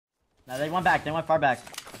No, they went back. They went far back.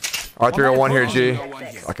 R301 here, G.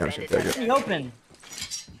 I can't take it. He's open.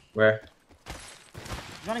 Where?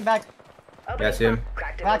 He's running back. Yeah, I see him.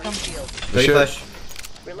 Crack him. Ready flash.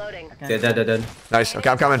 Reloading. Okay. Yeah, dead. Nice. Okay,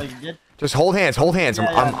 I'm So coming. you good? Just hold hands. Hold hands.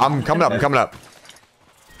 I'm coming up. I'm coming up.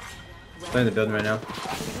 I'm in the building right now.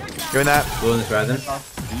 Doing that. Blue in this rising.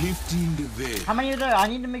 How many are there? I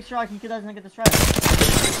need to make sure I can get doesn't get distracted.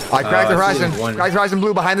 I cracked the horizon. one. Cracked the horizon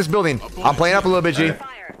blue behind this building. I'm playing up a little bit, G.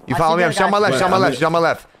 You follow me? I'm on my left. She's on my left. She's on my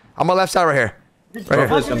left. I'm on my left side right here. Just Right here.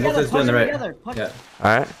 push them I'm looking together, at this on the push them right. together, push Yeah.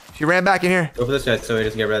 Alright. She ran back in here. Go for this guy so he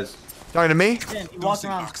doesn't get res. Talking to me? them. He walked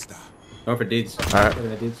around. Going for deeds. Alright.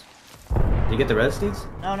 Looking at deeds. Did you get the res, deeds?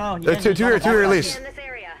 No. He There's didn't. two here at least. In this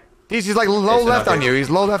area. He's like low left on you. He's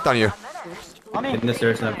low left on you. I'm in. Hitting the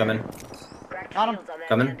stairs and I'm coming. Got him.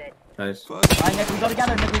 Coming. Nice. Alright, Nick, we go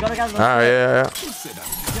together. Nick, we go together. Alright, yeah.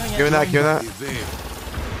 Doing it. Giving that. We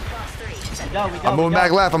go. I'm moving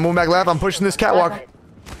back left. I'm pushing this catwalk.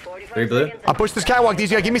 3 blue. I'm pushing this catwalk, these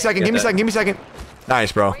guys. Give me a second. Give me a second.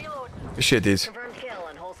 Nice, bro. Good shit, these. Confirmed kill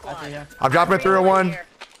and whole I squad. see ya. I'm dropping a 301.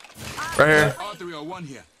 Right here. Hold up.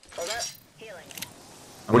 Healing.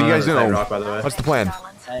 What are you guys I'm on the side doing? rock, by the way. What's the plan?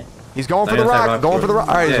 Hey. He's going for Not the on the side rock. rock, Going for the rock.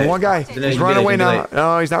 Alright, there's Yeah. one guy. He's in He's there, running you away can now. delay.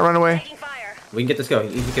 No, he's not running away. Taking fire. We can get this go.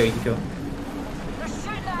 Easy kill.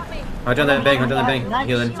 I'll jump that bang.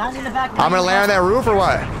 Healing. Nine in the back. I'm gonna land on that roof or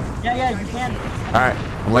what? Yeah, you can. Alright.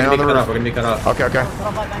 I'm laying on the We're roof. gonna be cut off. Okay. Cut off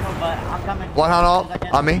that angle, but I'm coming. Bloodhound ult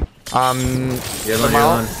on me. You're my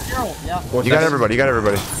on. ult. Yeah. You got everybody.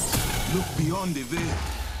 Look beyond the veil.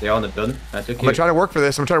 They're all in the building. That's okay. I'm gonna try to work for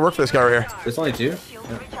this. I'm gonna try to work for this guy right here. There's only 2.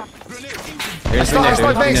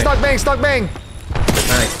 Stuck bang.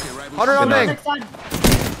 Nice. 100 on Good bang. Next side.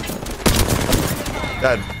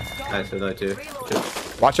 Dead. Nice. There's only 2.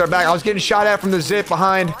 Watch our back. I was getting shot at from the zip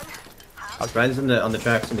behind. Ryan's on the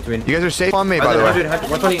tracks in between. You guys are safe on me, by the way.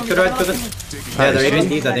 120. Good ride. Yeah, they're 18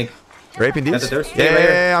 Ds, I think. Raping That's D's? the thirst.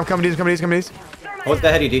 Yeah, I'm coming D's. Hold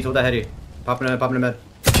that heady, Ds. Hold that heady. Popping a med.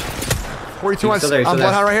 42 on He's still there, he's I'm still there.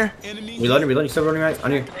 Bloodhound right here. Reloading. You're still running right.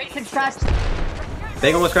 On you. 6 cracks.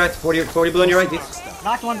 Bang almost cracked. 40 blue on your right, Ds.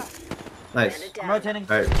 Knocked one. Nice. I'm rotating.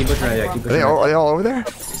 Alright, keep pushing right. Yeah, keep Are pushing they right. all over there?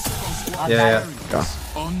 Yeah.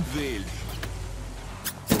 Unveiled.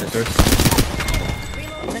 In the search.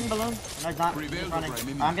 Ping balloon. No, he's not. He's running.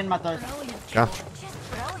 I'm getting my third. Yeah.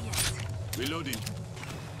 Reloading.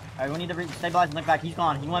 Alright, we need to stabilize and look back. He's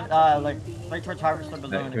gone. He went like right towards harvester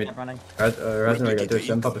balloon and kept running. Rising, we got to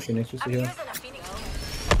do pop a Phoenix just to heal.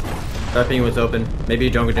 That thing was open. Maybe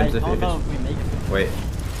jungle I gyms if don't know it's. if we make it. Wait.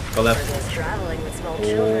 Go left. Those traveling with small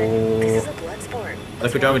children. This is a blood sport.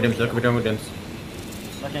 Look for jungle gyms. Looking.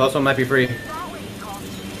 Plus one might be free.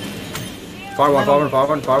 Far one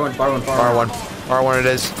R1 it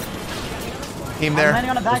is. Team I'm there. landing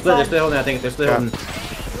on the They're backside. still holding, I think. They're still holding.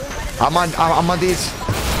 I'm on these.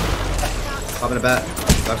 Popping a bat.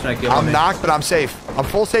 That's trying to kill I'm me. knocked, but I'm safe. I'm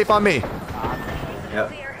full safe on me.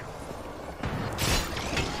 Yep.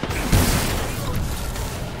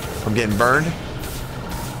 I'm getting burned.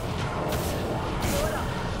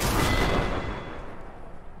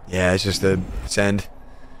 Yeah, it's just a send.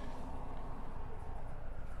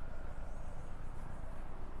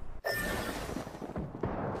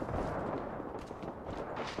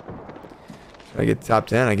 Should I get top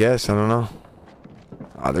 10, I guess? I don't know.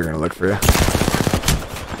 Oh, they're gonna look for you.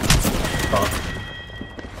 Oh.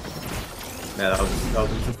 Yeah, that was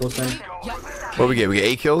just a full thing. What we get? We get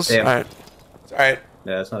 8 kills? Yeah. Alright. It's alright.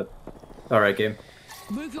 Yeah, it's not. Alright, game.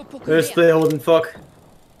 Move your pocket. They're still holding, fuck.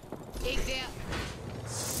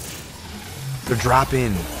 They're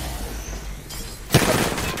dropping.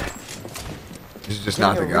 This is just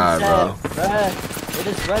not the guy, bro. It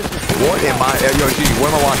is res. What am I? Yo, G,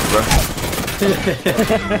 what am I watching, bro? I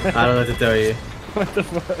don't know what to tell you. What the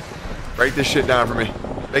fuck? Write this shit down for me.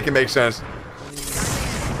 Make it make sense.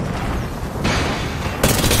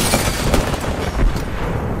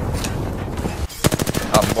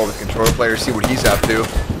 Up more with controller player, see what he's up to.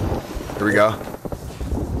 Here we go.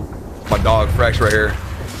 My dog Fresh right here.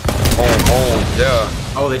 Home, yeah.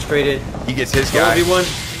 Oh, they traded. He gets his guy.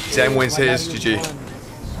 1v1. Zen wins his. GG.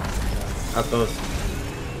 How close?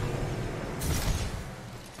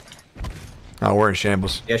 Oh, we're in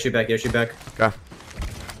shambles. Yeah, shoot back. Okay.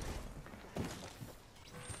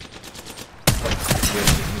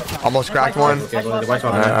 Almost cracked one. Okay, well, the white's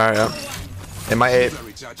off. Alright, yeah. In my 8.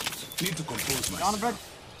 Need to compose On the myself. bridge.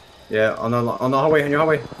 Yeah, on the hallway, on your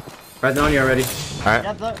hallway. Right on you already. Alright.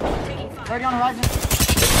 Yep, look. 30 on horizon.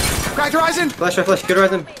 Cracked horizon! Flash, good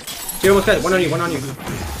horizon. Two almost dead. One on you.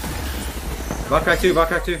 Bot crack two.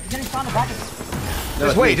 He's getting shot in the back. No,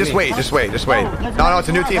 Just it's wait. me. No, it's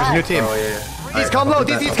a new team. Oh, yeah. These come low.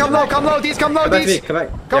 These come low. Come low. These come low. Come back to me. These. Come back.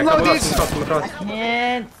 Come Yeah, low, come across, these. come across.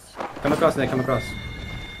 Can't. Come across, Nick. Come across.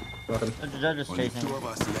 Welcome. They're just Only chasing. 2 of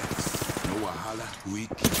us left. No wahala. We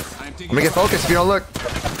keep. I'm taking. Let me get focused if you don't look.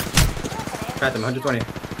 Cracked him. 120.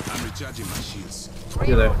 I'm recharging my shields.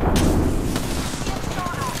 You're there.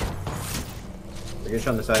 You're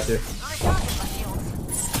shot on the side too.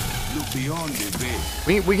 Look beyond the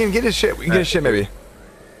veil. We can get his shit. We can get his shit maybe.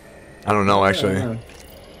 I don't know actually.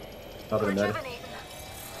 Top of the bed.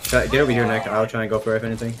 Get over here, Nick. I'll try and go for it if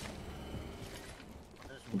anything.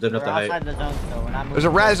 Zipping up We're the height. outside the zone still. We're not moving. There's a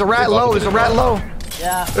rat. There's a rat low. There's a rat low.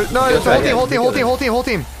 Yeah. No, it's whole team. Whole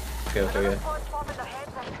team. Okay.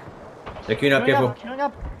 They're queuing up, careful. Queuing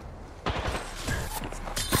up.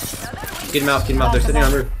 Get him out. They're sitting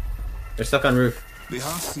on roof. They're stuck on roof. The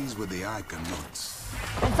heart sees what the eye cannot.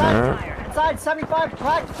 Inside 75.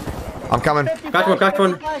 Cracked. I'm coming. 55, Cracked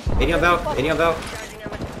one. 55. 80 on valve.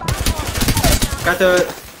 Got the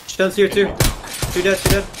stuns here too. Two dead.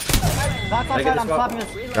 Back I outside. get this I'm spot. stopping this.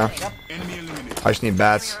 Yeah. Yep. Enemy eliminated. I just need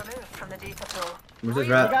bats. Where's this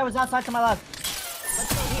The rat? guy was outside to my left.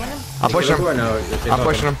 I'm pushing him. No, I'm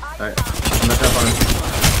pushing him. Alright. I'm messing up on him.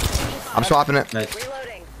 I'm swapping it. Nice.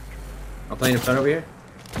 Reloading. I'm playing in front over here.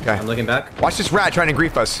 Okay. I'm looking back. Watch this rat trying to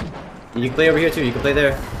grief us. You can play over here too. You can play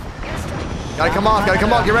there. Gotta come off. Get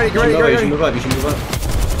ready. You should move up.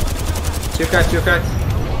 Two cracked.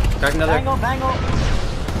 Crack another. Bangle.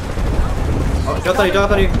 Oh,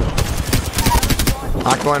 drop on you.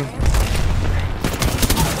 Knocked one.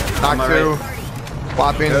 Knocked two.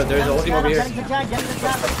 Swapping. There's a whole team over here. Get into the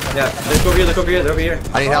chat. Yeah, look over here. They're over here.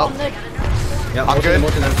 I need help. Yeah, I'm good.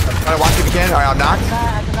 Most of them. Try to watch if you can. Alright, I'm knocked.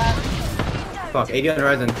 Fuck, 80 on the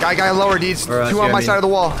horizon. Guy lower, deeds. Or, Two on my side of the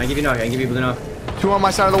wall. I can give you knock. I can give you blue knock. Two on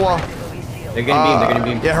my side of the wall. They're getting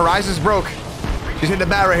beamed. Yeah, Horizon's broke. She's hitting the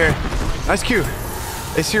bat right here. Nice Q.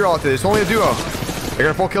 They see her all to this. It's only a duo. They're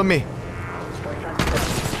gonna full kill me.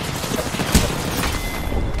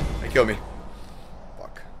 They killed me.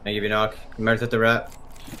 Fuck. I give you knock. Mert's at the rat.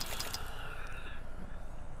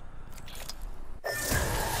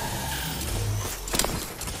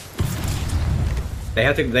 They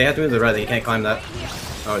have to move to the right. They can't climb that.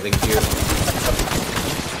 Oh, they can see her.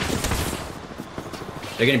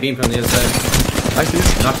 They're getting beamed from the other side. Nice dude.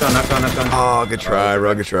 Knocked on. Oh, good try,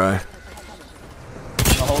 bro. Good try.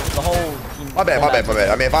 The whole team. My bad.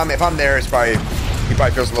 I mean, if I'm there, it's probably he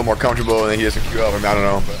probably feels a little more comfortable and he doesn't queue up. I mean, I don't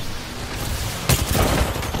know, but.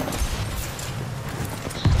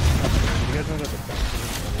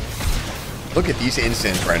 Look at these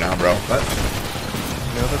instants right now, bro. What?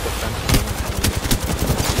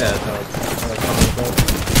 Yeah,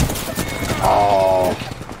 Oh.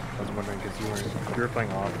 I was wondering because you were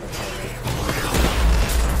playing off.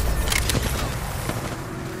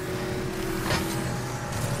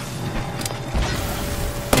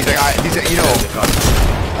 He's like, you know,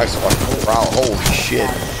 I saw, wow, holy shit.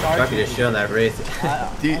 Fuck, you just shit on that race.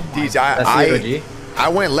 I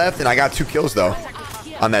went left and I got 2 kills though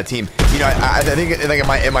on that team. You know, I think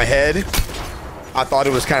in my head, I thought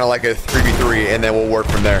it was kind of like a 3v3 and then we'll work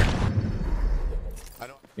from there.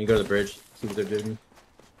 You can go to the bridge, see what they're doing.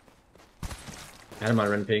 I had him on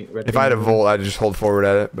red pink. If I had a Volt, I'd just hold forward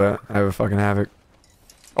at it, but I have a fucking Havoc.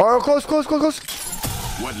 Oh, close.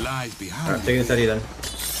 What lies behind? Alright, take this Eddie then.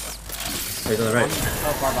 He's on the right. So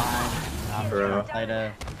far behind. Bro.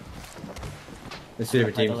 It's two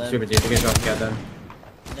different teams. They're getting shot the cat down.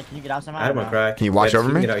 Nick, can you get out somehow? I had one crack. Can you watch over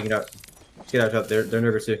me? Get out. Just get out. They're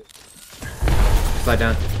nervous too. Slide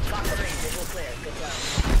down.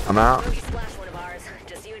 I'm out.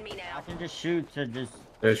 I can just shoot to just.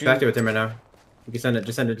 They're distracted with him right now. You can send it.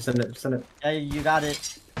 Just send it. Yeah, you got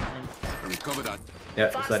it. Recover that. Yeah,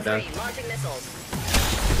 just slide down. Launching missiles.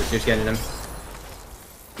 Just scanning them.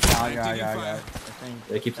 Yeah.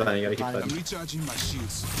 They keep sliding. You gotta keep I'm sliding. recharging my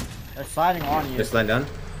shields. They're sliding on you. Just slide down.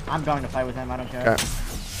 I'm going to fight with him. I don't care. Okay.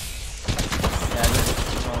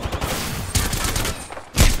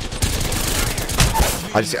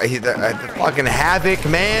 Yeah, I hit the fucking Havoc,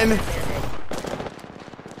 man.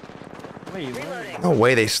 wait, what? No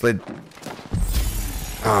way they slid.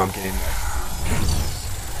 Oh, I'm kidding.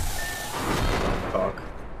 Fuck.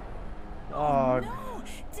 Oh,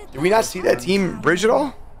 Did we not see that team bridge at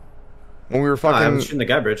all? When we were I fucking. was shooting the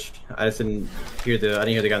guy bridge. I just didn't hear the. I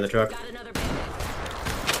didn't hear the guy in the truck.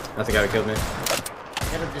 That's the guy who killed me.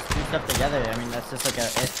 you gotta just do stuff together. I mean, that's just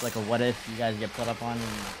like a what if you guys get put up on, and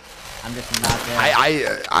I'm just not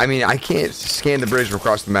there. I mean, I can't scan the bridge from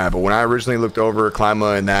across the map, but when I originally looked over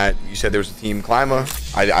Klima and that, you said there was a team Klima.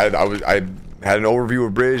 I had an overview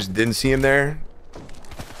of bridge, didn't see him there.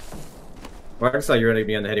 Well, I just thought you were gonna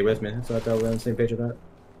be on the heady with me, so I thought we were on the same page with that.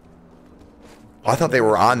 I thought they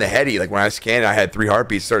were on the heady. Like when I scanned, I had 3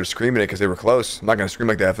 heartbeats. Started screaming it because they were close. I'm not gonna scream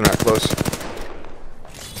like that if they're not close.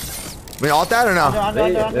 We alt that or no? No,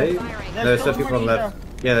 there's still people on the left.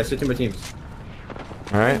 Yeah, there's still 2 more teams.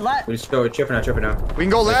 All right. We just go chipper now. We can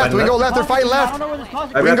go left. We can go left. They're fighting left. We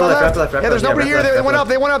can go left. Yeah, there's nobody here. They went up.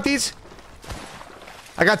 They went up. These.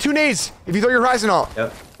 I got 2 nades. If you throw your horizon alt.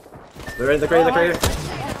 Yep. They're right here.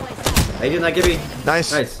 They did not give me.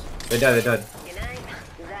 Nice. Nice. They died.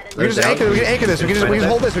 We can just anchor. We can anchor this. We can just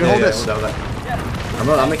hold this. We can hold this. I'm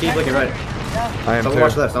gonna keep looking right. I am too.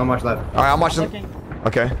 Someone watch left. All right, I'm watching them.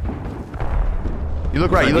 Okay. You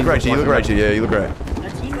look right. You look right. Yeah, you look right. The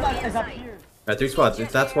team is up here. Alright, 3 squads.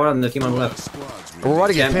 It's that squad and the team on the left. We're about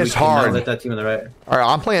to get pinched hard. Let that team on the right. All right,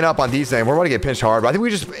 I'm playing up on these things. We're about to get pinched hard. But I think we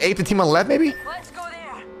just ate the team on the left, maybe. Let's go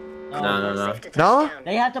there. No. No?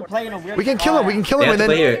 They have to play in a weird We can kill him. We can kill They him, have and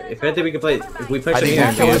to play then here. If anything, we can play. If we push I them think here,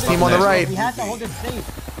 we'll kill this team on the right. We have to hold it safe.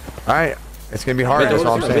 All right, it's gonna be hard. That's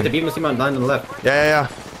all I'm We have to saying. beat the team on the left. Yeah.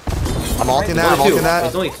 I'm ulting that. I'm ulting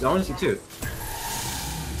that. I only see 2.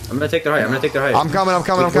 I'm gonna take their height. I'm coming. We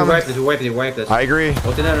wipe this. I agree.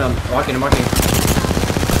 Ulting that. I'm walking.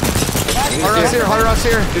 100 rounds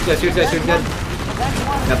here. Shoot dead.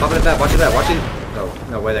 Now pop it at that. Watch it.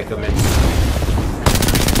 No way that killed me.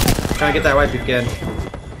 Try and get that wipe if you can.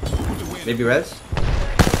 Maybe res?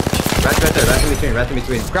 Rat's right there. Rat's in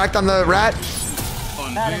between. Cracked on the rat.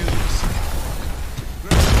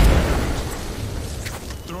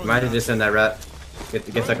 Might have just send that rat. Get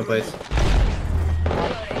 2nd place.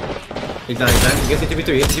 He's done. He gets the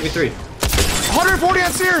 2v3. 140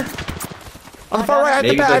 on Sear. On the far right, at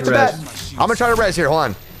the bat. I'm gonna try to res here. Hold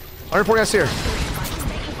on. 140 on Sear.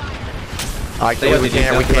 I can't. We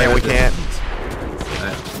can't.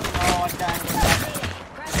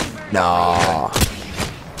 No.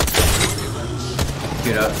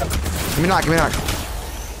 Shoot up. Give me knock.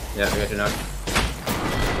 Yeah, we got your knock.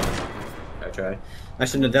 I try. I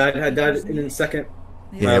shouldn't have died. I died in a second.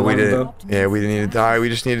 Yeah, we did. Yeah, we didn't need to die. We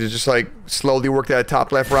just needed to just like slowly work that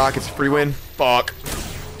top left rock. It's a free win. Fuck.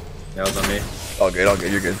 That was on me. All good.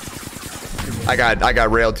 You're good. I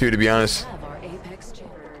got railed too, to be honest.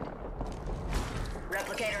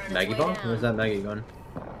 Maggie ball? Where's that Maggie going?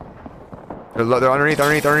 They're underneath.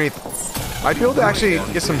 I'd be able to actually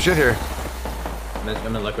get some shit here. I'm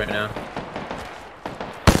gonna look right now.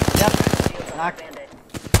 Yep. Knock.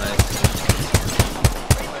 Nice.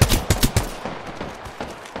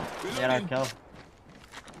 Get our kill.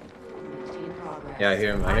 Yeah, I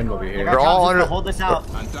hear him over here. They're all under. Hold this out.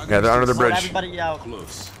 Yeah, they're under the Hold bridge. everybody out.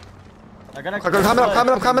 Close. They're gonna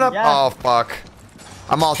Coming up. Yeah. Oh fuck.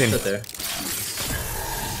 I'm ulting. Sit there.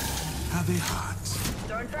 Are they hot?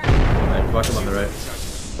 Alright, watch him on the right.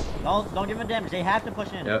 Don't give them damage. They have to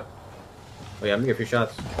push in. Yep. Oh yeah, I'm gonna get a few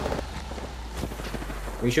shots.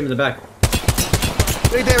 We shoot him in the back.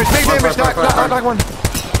 Big damage. Knock one.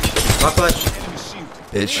 Lock flash.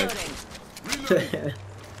 Bitch. I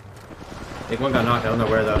think one got knocked. I don't know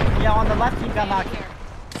where though. Yeah, on the left team got knocked. I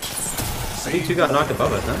think 2 got knocked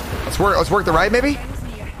above us, huh? Let's work the right, maybe.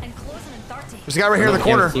 There's a guy right here in the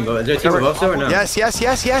corner. Is there a team above still or no? Yes.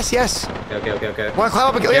 Okay. Wanna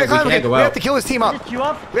climb up? Yeah, climb up. We have to kill his team up. Queue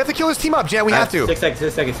up. We have to kill his team up, Jan. We have to. 6 seconds.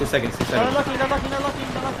 They're looking.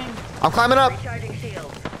 I'm climbing up. Charging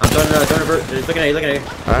shield. I'm throwing a He's looking at you.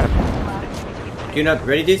 Alright. Queuing up.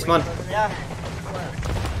 Ready, dudes? Come on. Yeah.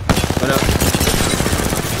 Going up.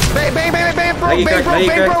 Bang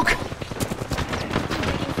broke.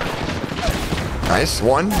 Nice.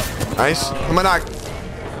 One. Nice. I'm gonna knock.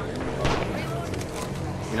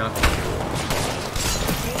 You know.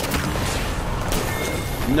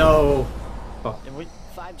 No. Oh.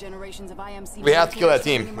 5 generations of IMC. We have to kill that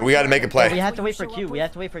team. We got to make a We play. have to wait for Q. We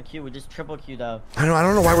just triple Q though. I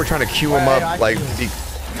don't know why we're trying to queue him up. Like, we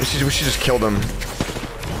should just kill them. You're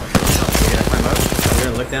gonna climb up? We're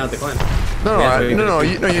gonna look down at the climb. No.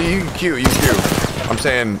 You can queue. I'm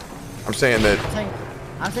saying that.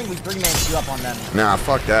 I'm saying we 3-man Q up on them. Nah,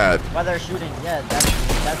 fuck that. While they're shooting, yeah, that's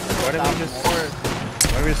Why don't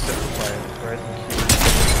we just simplify it? Right?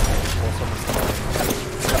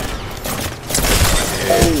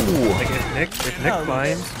 Oh. Like if Nick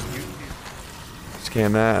finds,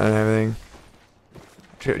 Scam that and everything.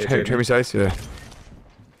 Trade me size? Yeah.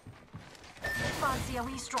 Fancy a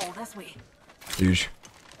wee stroll this way. Huge.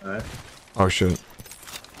 Alright. Oh shit.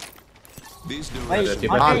 These do Wait, That's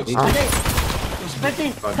okay.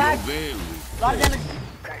 50, tag, veil. lot of damage.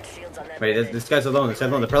 Cracked shields on that. Wait, this guy's alone.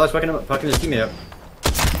 The Paralyzed fucking his teammate up.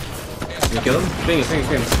 Can you kill him? Swing.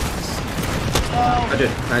 I did.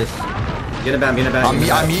 Nice. Get him back.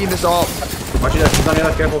 I'm eating this all. Watch your left. He's on your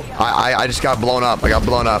left. Careful. I just got blown up.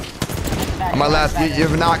 On my left. You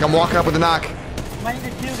have a knock. I'm walking up with a knock. Might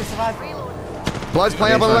need a two to survive. Blood's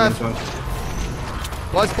playing up on the left.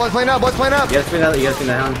 Blood's playing up. Blood's playing up. You guys been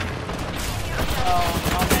that hound.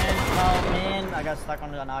 Oh man, I got stuck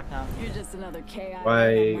under that knockdown. You're just another KI.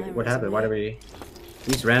 Why? What happened? Why did we?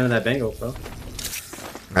 We just ran into that bangle, bro.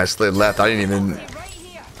 I slid left. I didn't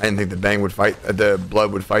think the bang would fight. The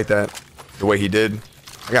blood would fight that the way he did.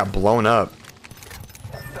 I got blown up.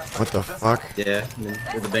 What the fuck? Yeah, and then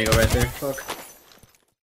there's the bangle right there. Fuck.